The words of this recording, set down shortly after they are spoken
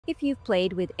If you've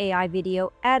played with AI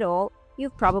video at all,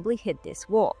 you've probably hit this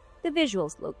wall. The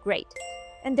visuals look great,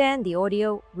 and then the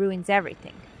audio ruins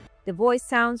everything. The voice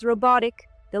sounds robotic,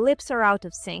 the lips are out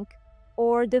of sync,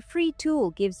 or the free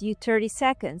tool gives you 30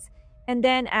 seconds and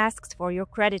then asks for your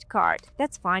credit card.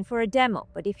 That's fine for a demo,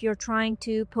 but if you're trying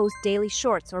to post daily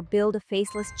shorts or build a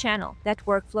faceless channel, that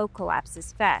workflow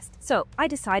collapses fast. So I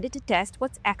decided to test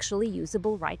what's actually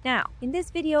usable right now. In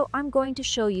this video, I'm going to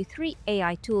show you 3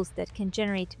 AI tools that can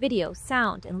generate video,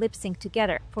 sound, and lip sync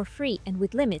together for free and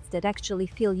with limits that actually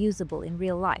feel usable in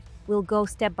real life. We'll go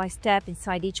step by step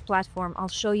inside each platform. I'll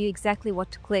show you exactly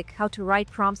what to click, how to write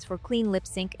prompts for clean lip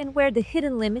sync, and where the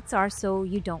hidden limits are so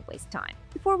you don't waste time.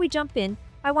 Before we jump in,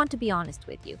 I want to be honest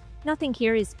with you. Nothing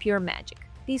here is pure magic.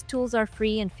 These tools are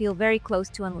free and feel very close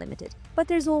to unlimited. But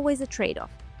there's always a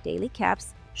trade-off. Daily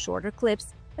caps, shorter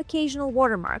clips, occasional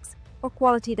watermarks, or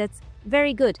quality that's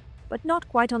very good, but not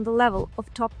quite on the level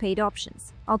of top paid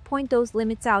options. I'll point those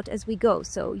limits out as we go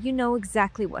so you know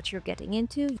exactly what you're getting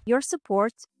into. Your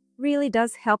support really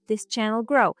does help this channel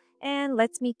grow and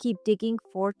lets me keep digging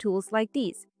for tools like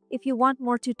these. If you want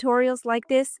more tutorials like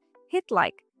this, hit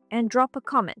like and drop a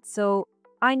comment so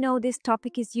I know this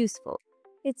topic is useful.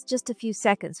 It's just a few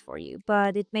seconds for you,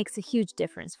 but it makes a huge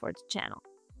difference for the channel.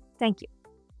 Thank you.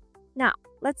 Now,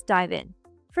 let's dive in.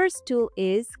 First tool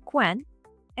is Qwen,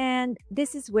 and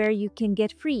this is where you can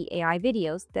get free AI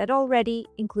videos that already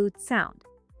include sound.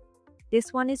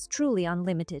 This one is truly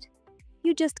unlimited.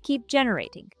 You just keep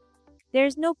generating.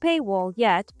 There's no paywall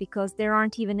yet because there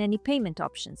aren't even any payment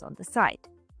options on the site.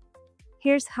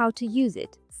 Here's how to use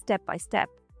it, step by step.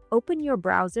 Open your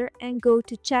browser and go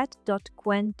to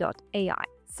chat.qwen.ai.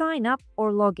 Sign up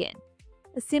or log in.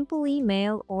 A simple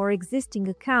email or existing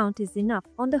account is enough.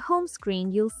 On the home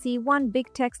screen, you'll see one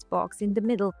big text box in the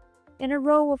middle and a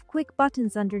row of quick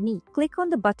buttons underneath. Click on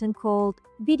the button called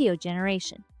Video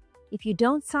Generation. If you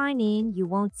don't sign in, you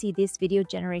won't see this video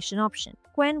generation option.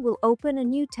 Qwen will open a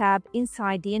new tab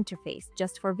inside the interface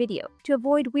just for video. To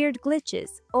avoid weird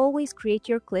glitches, always create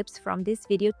your clips from this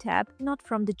video tab, not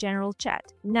from the general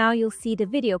chat. Now you'll see the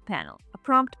video panel, a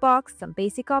prompt box, some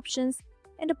basic options,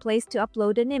 and a place to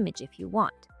upload an image if you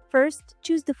want. First,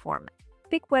 choose the format.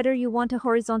 Pick whether you want a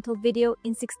horizontal video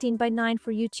in 16:9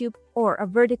 for YouTube or a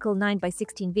vertical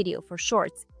 9:16 video for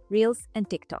Shorts, Reels, and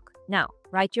TikTok. Now,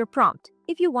 write your prompt.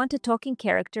 If you want a talking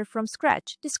character from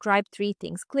scratch, describe 3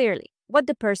 things clearly. What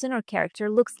the person or character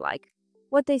looks like,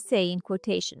 what they say in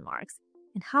quotation marks,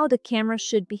 and how the camera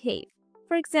should behave.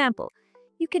 For example,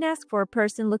 you can ask for a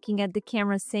person looking at the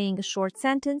camera saying a short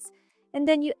sentence, and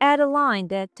then you add a line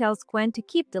that tells Qwen to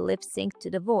keep the lip sync to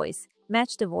the voice,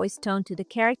 match the voice tone to the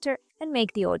character, and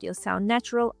make the audio sound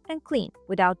natural and clean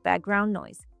without background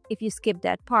noise. If you skip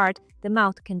that part, the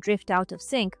mouth can drift out of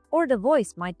sync or the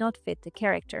voice might not fit the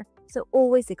character. So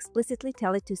always explicitly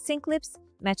tell it to sync lips,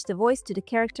 match the voice to the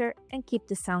character, and keep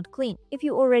the sound clean. If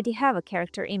you already have a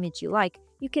character image you like,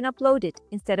 you can upload it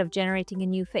instead of generating a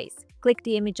new face. Click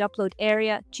the image upload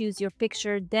area, choose your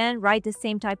picture, then write the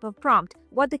same type of prompt,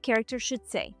 what the character should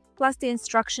say, plus the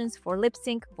instructions for lip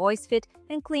sync, voice fit,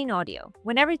 and clean audio.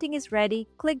 When everything is ready,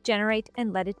 click Generate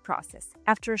and let it process.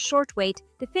 After a short wait,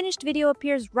 the finished video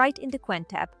appears right in the Qwen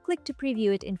tab. Click to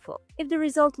preview it in full. If the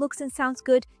result looks and sounds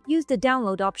good, use the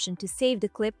download option to save the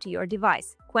clip to your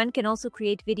device. Qwen can also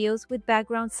create videos with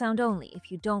background sound only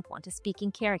if you don't want a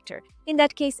speaking character. In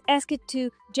that case, ask it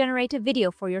to generate a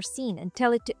video for your scene and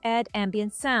tell it to add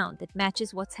ambient sound that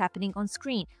matches what's happening on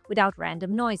screen without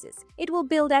random noises. It will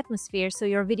build atmosphere so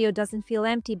your video doesn't feel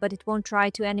empty, but it won't try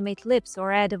to animate lips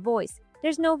or add a voice.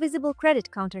 There's no visible credit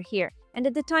counter here, and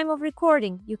at the time of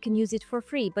recording, you can use it for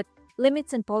free, but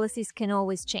limits and policies can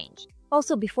always change.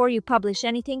 Also, before you publish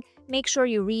anything, make sure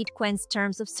you read Qwen's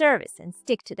terms of service and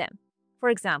stick to them. For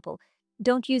example,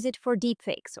 don't use it for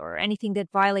deepfakes or anything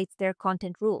that violates their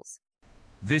content rules.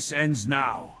 This ends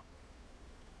now.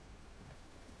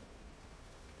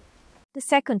 The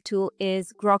second tool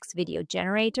is Grok's Video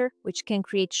Generator, which can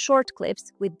create short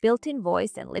clips with built-in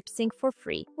voice and lip sync for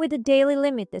free, with a daily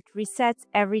limit that resets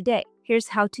every day. Here's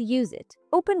how to use it.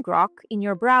 Open Grok in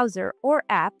your browser or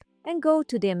app and go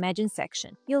to the Imagine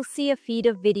section. You'll see a feed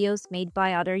of videos made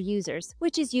by other users,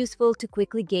 which is useful to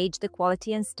quickly gauge the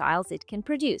quality and styles it can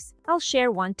produce. I'll share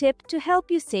one tip to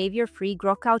help you save your free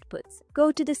Grok outputs.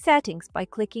 Go to the settings by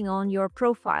clicking on your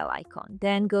profile icon,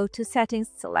 then go to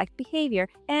Settings, select Behavior,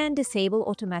 and disable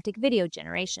automatic video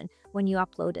generation when you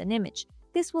upload an image.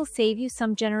 This will save you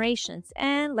some generations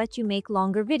and let you make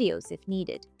longer videos if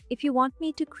needed. If you want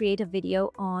me to create a video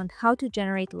on how to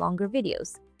generate longer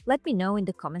videos, let me know in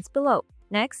the comments below.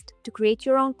 Next, to create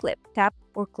your own clip, tap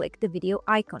or click the video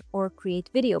icon or Create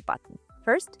Video button.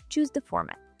 First, choose the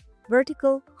format.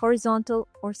 vertical, horizontal,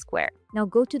 or square. Now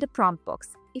go to the prompt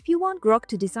box. If you want Grok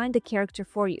to design the character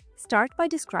for you, start by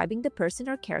describing the person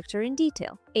or character in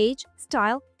detail: age,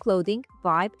 style, clothing,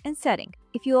 vibe, and setting.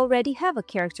 If you already have a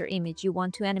character image you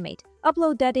want to animate,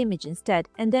 upload that image instead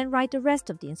and then write the rest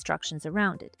of the instructions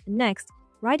around it. Next,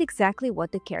 write exactly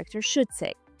what the character should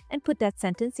say and put that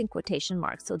sentence in quotation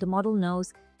marks so the model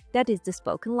knows that is the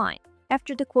spoken line.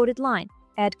 After the quoted line,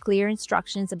 add clear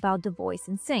instructions about the voice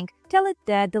and sync. Tell it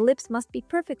that the lips must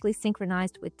be perfectly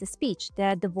synchronized with the speech,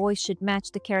 that the voice should match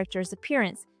the character's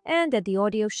appearance, and that the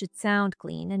audio should sound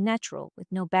clean and natural with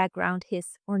no background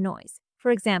hiss or noise.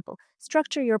 For example,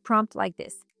 structure your prompt like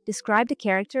this. Describe the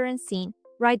character and scene,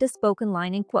 write the spoken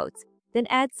line in quotes, then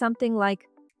add something like,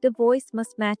 "The voice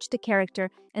must match the character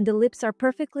and the lips are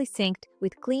perfectly synced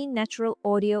with clean, natural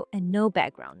audio and no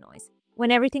background noise."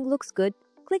 When everything looks good,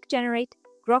 click Generate.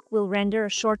 Grok will render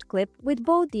a short clip with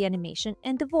both the animation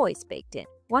and the voice baked in.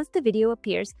 Once the video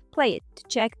appears, play it to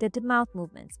check that the mouth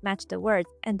movements match the words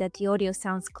and that the audio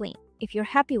sounds clean. If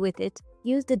you're happy with it,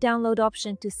 use the download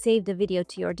option to save the video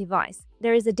to your device.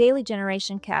 There is a daily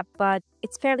generation cap, but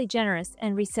it's fairly generous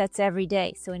and resets every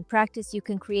day, so in practice you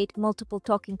can create multiple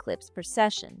talking clips per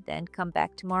session, then come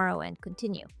back tomorrow and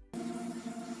continue.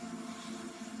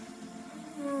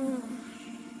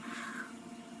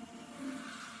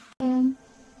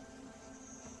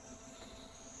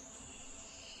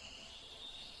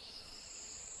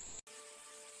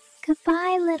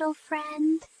 Goodbye, little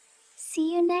friend.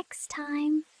 See you next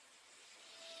time.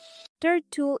 Third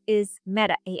tool is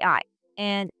Meta AI,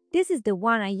 and this is the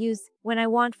one I use when I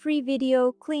want free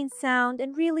video, clean sound,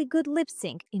 and really good lip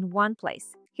sync in one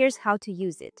place. Here's how to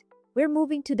use it. We're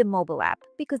moving to the mobile app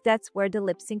because that's where the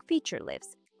lip sync feature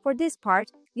lives. For this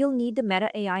part, you'll need the Meta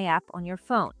AI app on your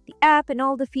phone. The app and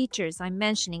all the features I'm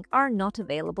mentioning are not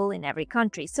available in every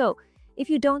country, so if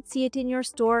you don't see it in your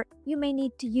store, you may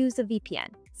need to use a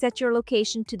VPN. Set your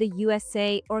location to the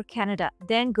USA or Canada,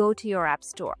 then go to your app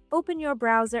store. Open your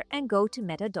browser and go to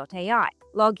meta.ai.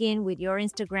 Log in with your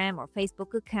Instagram or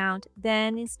Facebook account,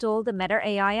 then install the Meta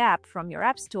AI app from your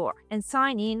app store and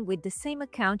sign in with the same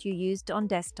account you used on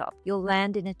desktop. You'll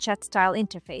land in a chat-style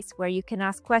interface where you can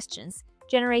ask questions,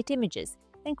 generate images,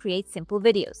 and create simple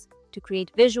videos. To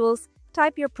create visuals,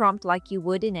 type your prompt like you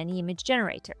would in any image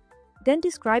generator. Then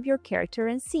describe your character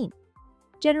and scene.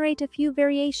 Generate a few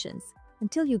variations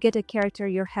until you get a character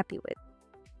you're happy with.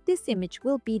 This image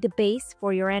will be the base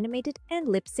for your animated and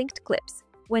lip-synced clips.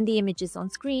 When the image is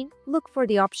on screen, look for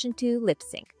the option to lip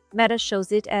sync. Meta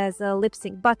shows it as a lip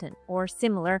sync button or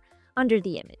similar under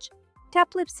the image.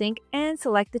 Tap lip sync and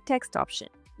select the text option.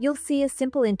 You'll see a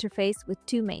simple interface with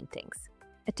two main things: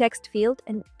 a text field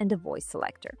and a voice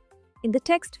selector. In the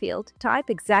text field,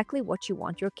 type exactly what you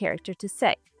want your character to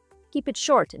say. Keep it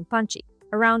short and punchy,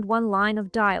 around one line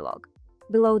of dialogue.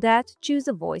 Below that, choose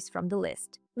a voice from the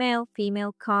list: male,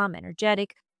 female, calm,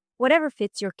 energetic, whatever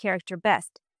fits your character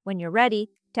best. When you're ready,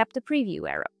 tap the preview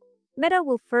arrow. Meta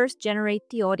will first generate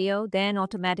the audio, then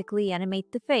automatically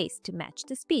animate the face to match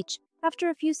the speech. After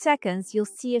a few seconds, you'll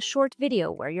see a short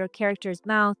video where your character's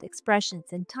mouth,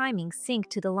 expressions, and timing sync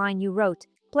to the line you wrote.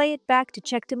 Play it back to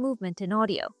check the movement and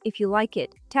audio. If you like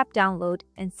it, tap download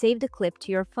and save the clip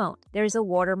to your phone. There's a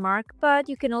watermark, but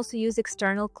you can also use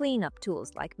external cleanup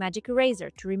tools like Magic Eraser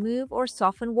to remove or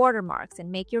soften watermarks and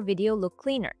make your video look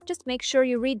cleaner. Just make sure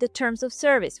you read the terms of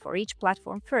service for each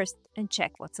platform first and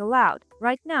check what's allowed.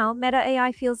 Right now, Meta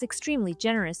AI feels extremely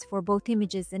generous for both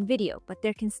images and video, but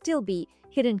there can still be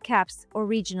hidden caps or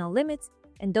regional limits,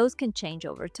 and those can change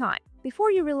over time.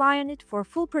 Before you rely on it for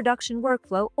full production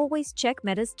workflow, always check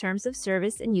Meta's terms of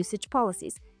service and usage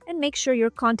policies, and make sure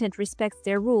your content respects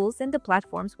their rules and the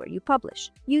platforms where you publish.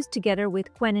 Used together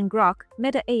with Qwen and Grok,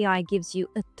 Meta AI gives you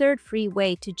a third free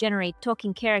way to generate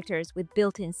talking characters with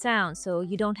built-in sound, so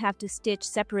you don't have to stitch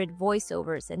separate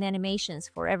voiceovers and animations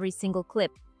for every single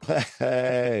clip.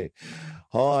 Hey,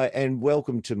 hi, and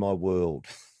welcome to my world.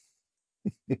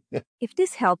 If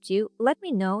this helped you, let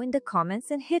me know in the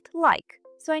comments and hit like,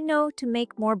 so I know to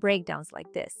make more breakdowns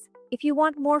like this. If you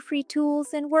want more free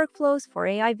tools and workflows for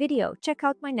AI video, check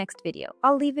out my next video.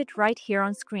 I'll leave it right here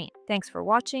on screen. Thanks for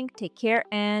watching, take care,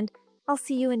 and I'll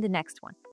see you in the next one.